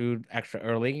force food extra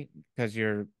early because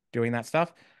you're doing that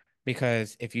stuff.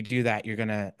 Because if you do that, you're going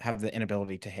to have the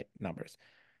inability to hit numbers.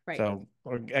 Right. So,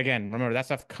 or again, remember that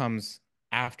stuff comes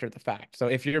after the fact. So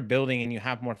if you're building and you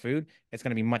have more food, it's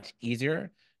going to be much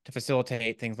easier to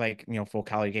facilitate things like, full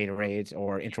calorie Gatorades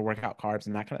or intra-workout carbs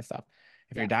and that kind of stuff.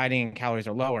 If Yeah. your dieting and calories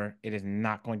are lower, it is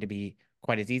not going to be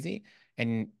quite as easy.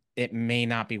 And it may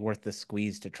not be worth the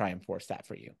squeeze to try and force that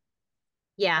for you.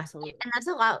 Yeah. Absolutely. And that's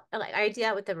a lot. Like I do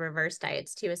that with the reverse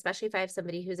diets too, especially if I have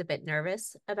somebody who's a bit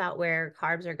nervous about where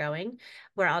carbs are going,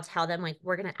 where I'll tell them like,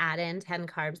 we're going to add in 10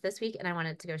 carbs this week. And I want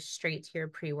it to go straight to your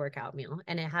pre-workout meal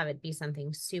and have it be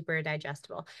something super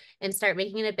digestible and start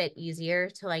making it a bit easier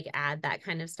to like add that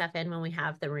kind of stuff in when we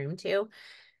have the room to.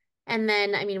 And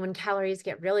then, I mean, when calories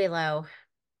get really low,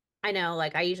 I know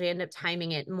like I usually end up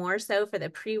timing it more so for the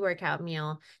pre-workout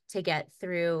meal to get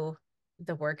through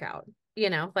the workout.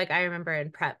 Like I remember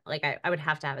in prep, like I would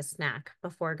have to have a snack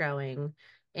before going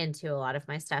into a lot of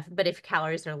my stuff. But if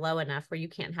calories are low enough where you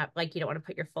can't have, like, you don't want to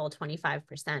put your full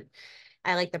 25%,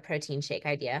 I like the protein shake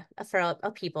idea for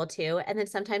people too. And then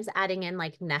sometimes adding in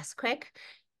like Nesquik,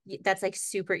 that's like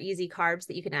super easy carbs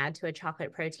that you can add to a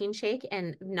chocolate protein shake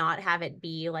and not have it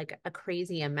be like a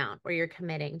crazy amount where you're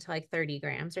committing to like 30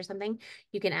 grams or something.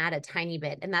 You can add a tiny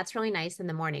bit. And that's really nice in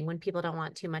the morning when people don't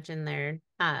want too much in their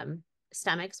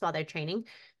stomachs while they're training,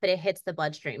 but it hits the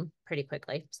bloodstream pretty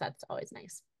quickly. So that's always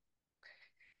nice.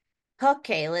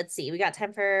 Okay, let's see. We got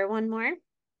time for one more.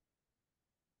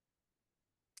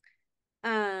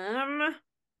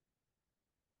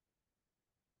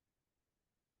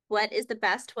 What is the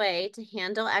best way to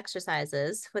handle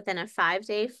exercises within a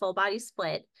 5-day full body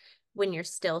split when you're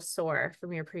still sore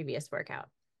from your previous workout?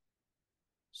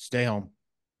 Stay home.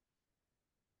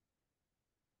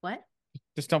 What?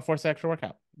 Just don't force the extra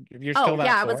workout. If you're still that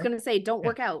yeah, sore, I was going to say, don't Yeah.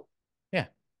 work out. Yeah.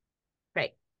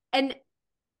 Right. And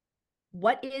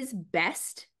what is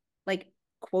best, like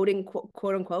quote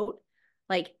unquote,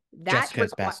 like that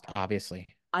Jessica's best, obviously.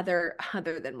 other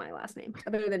than my last name,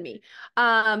 other than me.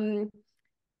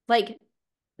 Like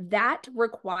that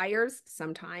requires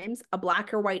sometimes a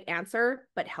black or white answer,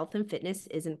 but health and fitness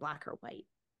isn't black or white.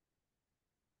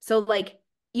 So like,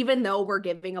 even though we're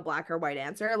giving a black or white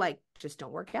answer, like just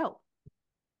don't work out,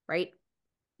 right?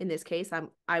 In this case,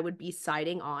 I would be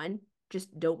siding on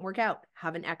just don't work out,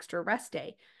 have an extra rest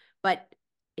day. But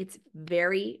it's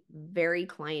very, very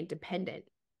client dependent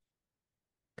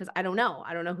because I don't know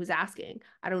who's asking.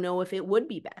 I don't know if it would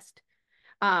be best.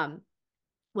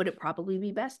 Would it probably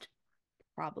be best?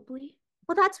 Probably.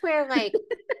 Well, that's where like,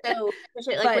 so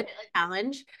like But with the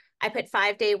challenge, I put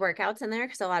 5-day workouts in there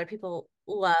because a lot of people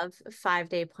love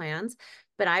 5-day plans,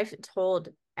 but I've told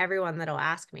everyone that'll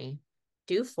ask me,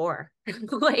 do 4.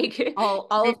 Like all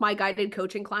of my guided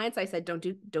coaching clients, I said, don't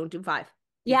do 5. Do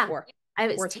yeah. 4. I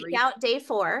was Or take 3. out day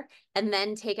 4 and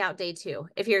then take out day 2.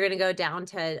 If you're going to go down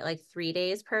to like 3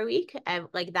 days per week,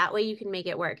 like that way you can make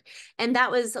it work. And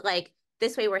that was like,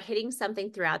 this way we're hitting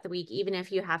something throughout the week, even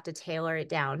if you have to tailor it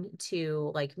down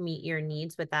to like meet your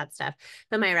needs with that stuff.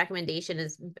 But my recommendation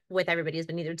is with everybody has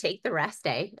been either take the rest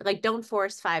day, like don't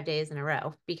force 5 days in a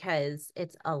row because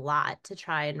it's a lot to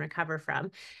try and recover from.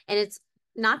 And it's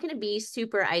not going to be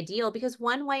super ideal because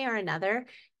one way or another,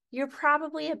 you're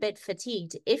probably a bit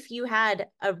fatigued. If you had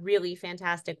a really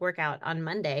fantastic workout on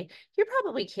Monday, you're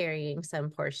probably carrying some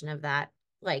portion of that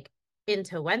like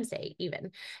into Wednesday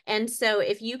even. And so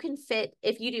if you can fit,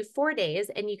 if you do 4 days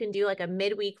and you can do like a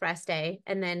midweek rest day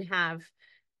and then have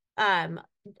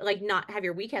like not have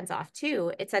your weekends off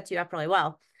too, it sets you up really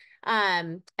well.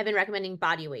 I've been recommending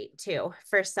body weight too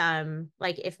for some,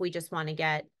 like if we just want to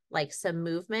get like some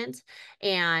movement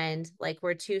and like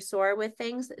we're too sore with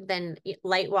things, then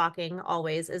light walking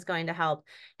always is going to help.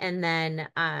 And then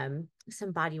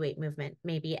some body weight movement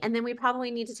maybe. And then we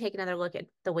probably need to take another look at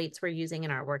the weights we're using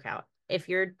in our workout. If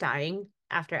you're dying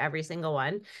after every single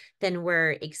one, then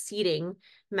we're exceeding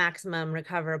maximum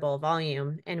recoverable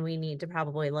volume. And we need to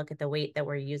probably look at the weight that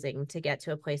we're using to get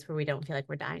to a place where we don't feel like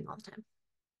we're dying all the time.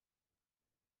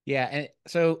 Yeah, and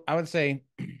so I would say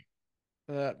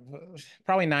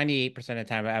probably 98% of the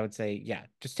time I would say, yeah,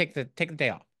 just take the day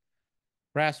off.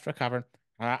 Rest, recover.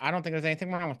 I don't think there's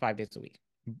anything wrong with 5 days a week.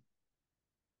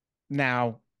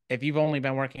 Now, if you've only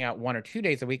been working out 1 or 2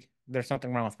 days a week, there's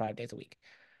something wrong with 5 days a week,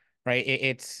 right?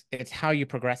 It's how you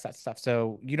progress that stuff.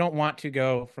 So you don't want to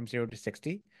go from 0 to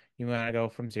 60. You want to go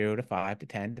from 0 to 5 to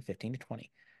 10 to 15 to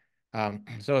 20.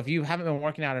 So if you haven't been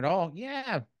working out at all,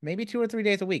 yeah, maybe 2 or 3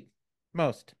 days a week,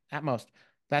 at most.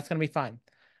 That's gonna be fine.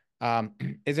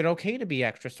 Is it okay to be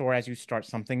extra sore as you start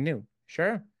something new?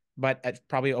 Sure, but it's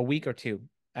probably a week or two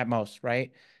at most,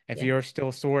 right? If Yeah. you're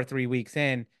still sore 3 weeks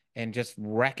in and just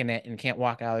wrecking it and can't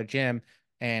walk out of the gym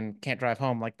and can't drive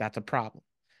home, like that's a problem.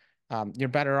 You're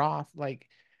better off like,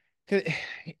 'cause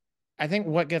I think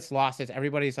what gets lost is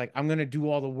everybody's like, I'm gonna do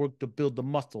all the work to build the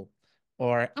muscle,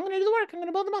 or I'm gonna do the work, I'm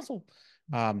gonna build the muscle.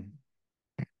 Um,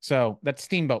 so that's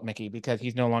Steamboat Mickey because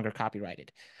he's no longer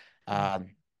copyrighted.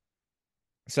 Um,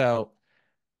 so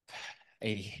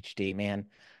ADHD, man.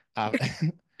 Um,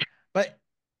 but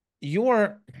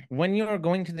when you're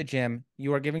going to the gym,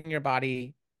 you are giving your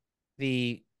body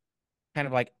the kind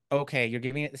of like, okay, you're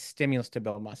giving it the stimulus to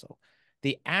build muscle.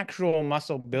 The actual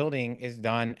muscle building is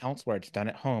done elsewhere. It's done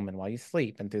at home and while you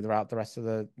sleep and throughout the rest of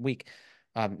the week.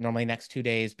 Normally next 2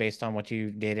 days based on what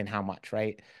you did and how much,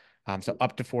 right? So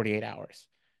up to 48 hours.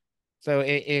 So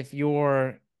if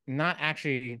you're not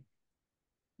actually,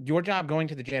 your job going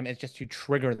to the gym is just to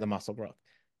trigger the muscle growth,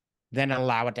 then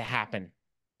allow it to happen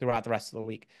throughout the rest of the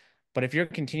week. But if you're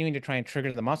continuing to try and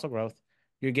trigger the muscle growth,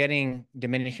 you're getting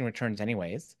diminishing returns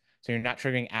anyways. So you're not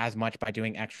triggering as much by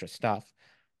doing extra stuff.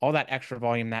 All that extra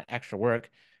volume, that extra work,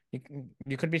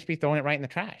 you could just be throwing it right in the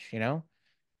trash, you know?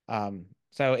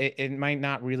 So it might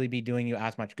not really be doing you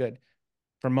as much good.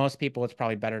 For most people, it's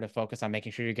probably better to focus on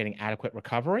making sure you're getting adequate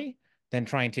recovery than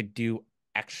trying to do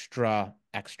extra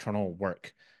external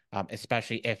work,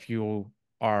 especially if you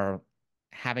are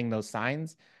having those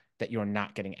signs that you're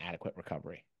not getting adequate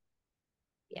recovery.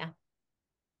 Yeah.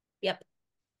 Yep.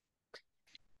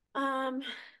 Um,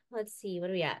 let's see. What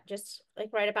are we at? Just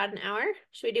like right about an hour?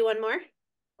 Should we do one more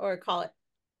or call it?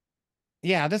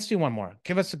 Yeah, let's do one more.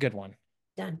 Give us a good one.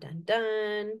 Dun dun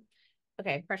dun.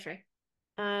 Okay, pressure.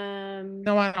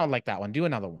 No, I don't like that one. Do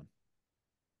another one.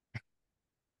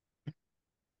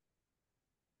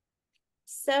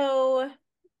 So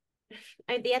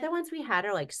the other ones we had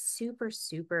are like super,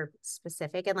 super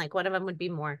specific. And like one of them would be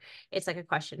more, it's like a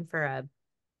question for a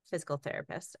physical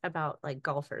therapist about like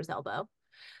golfer's elbow.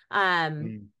 Um,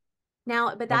 Mm.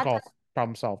 now, but No that golf.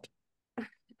 Problem solved.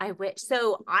 I wish.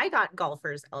 So I got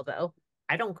golfer's elbow.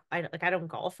 I don't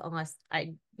golf unless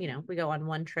we go on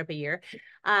one trip a year.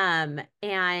 And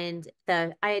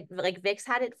I like Vic's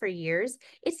had it for years.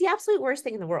 It's the absolute worst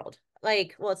thing in the world.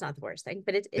 Like, well, it's not the worst thing,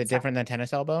 but Is it it's different than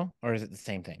tennis elbow, or is it the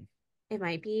same thing? it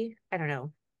might be. I don't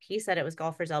know. He said it was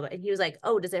golfer's elbow. And he was like,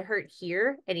 "Oh, does it hurt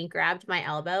here?" And he grabbed my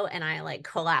elbow and I like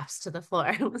collapsed to the floor.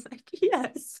 I was like,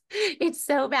 "Yes, it's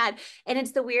so bad." And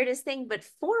it's the weirdest thing, but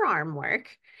forearm work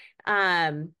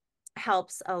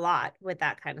helps a lot with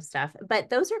that kind of stuff. But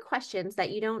those are questions that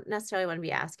you don't necessarily want to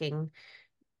be asking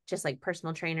just like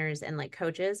personal trainers and like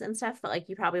coaches and stuff, but like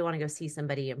you probably want to go see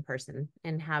somebody in person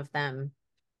and have them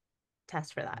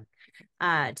test for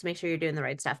that to make sure you're doing the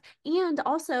right stuff. And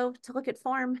also to look at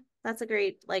form. That's a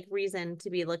great like reason to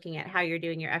be looking at how you're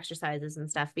doing your exercises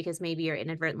and stuff because maybe you're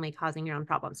inadvertently causing your own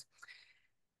problems.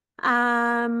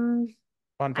 Um,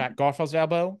 Fun fact, golfer's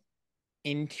elbow,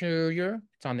 interior,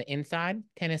 it's on the inside.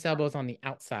 Tennis elbow is on the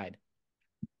outside.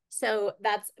 so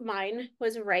that's mine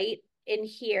was right in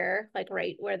here, like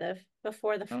right where the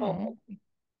before the Oh, fold. you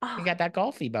Oh, got that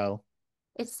golfy bow.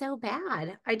 it's so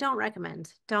bad. I don't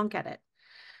recommend. Don't get it.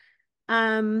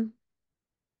 Um,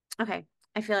 okay.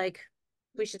 I feel like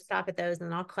we should stop at those and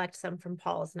then I'll collect some from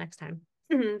Paul's next time.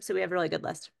 So we have a really good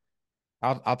list.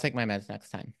 I'll take my meds next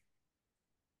time.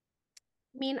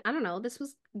 I mean, I don't know. This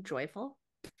was joyful.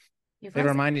 It It was.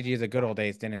 reminded you of the good old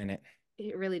days, didn't it?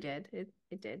 It really did.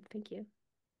 It did. Thank you.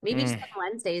 Maybe just Mm. on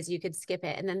Wednesdays you could skip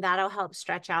it, and then that'll help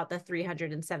stretch out the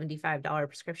 $375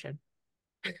 prescription.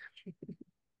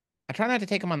 I try not to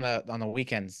take them on the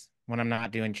weekends when I'm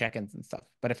not doing check-ins and stuff.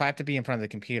 But if I have to be in front of the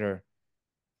computer,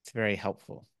 it's very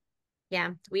helpful.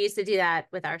 Yeah, we used to do that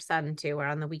with our son too, where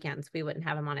on the weekends we wouldn't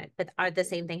have him on it. But the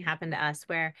same thing happened to us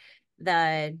where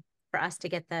for us to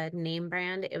get the name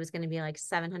brand, it was going to be like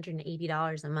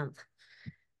 $780 a month.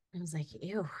 I was like,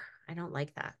 ew, I don't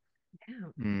like that. Yeah.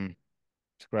 Mm.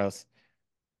 It's gross.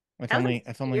 That was like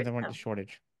If 2 only years there weren't ago. the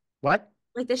shortage. What?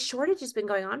 Like this shortage has been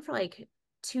going on for like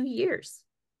 2 years.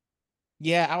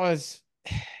 Yeah,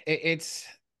 it's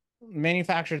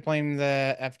manufacturers blame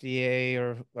the FDA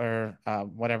or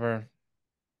whatever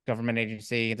government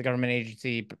agency. The government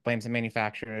agency blames the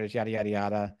manufacturers, yada yada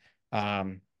yada.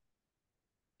 Um,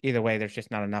 Either way, there's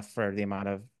just not enough for the amount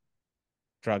of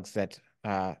drugs that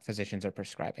physicians are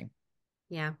prescribing.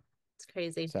 Yeah, it's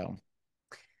crazy. So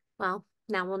Well,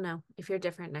 now we'll know if you're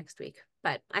different next week.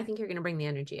 But I think you're going to bring the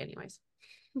energy anyways.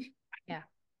 Yeah.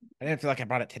 I didn't feel like I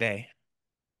brought it today.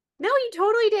 No, you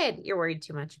totally did. You're worried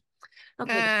too much.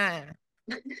 Okay. Ah.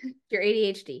 Your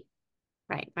ADHD.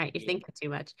 Right. You're thinking too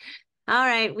much. All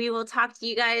right. We will talk to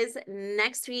you guys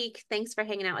next week. Thanks for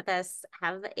hanging out with us.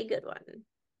 Have a good one.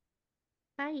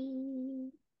 Bye.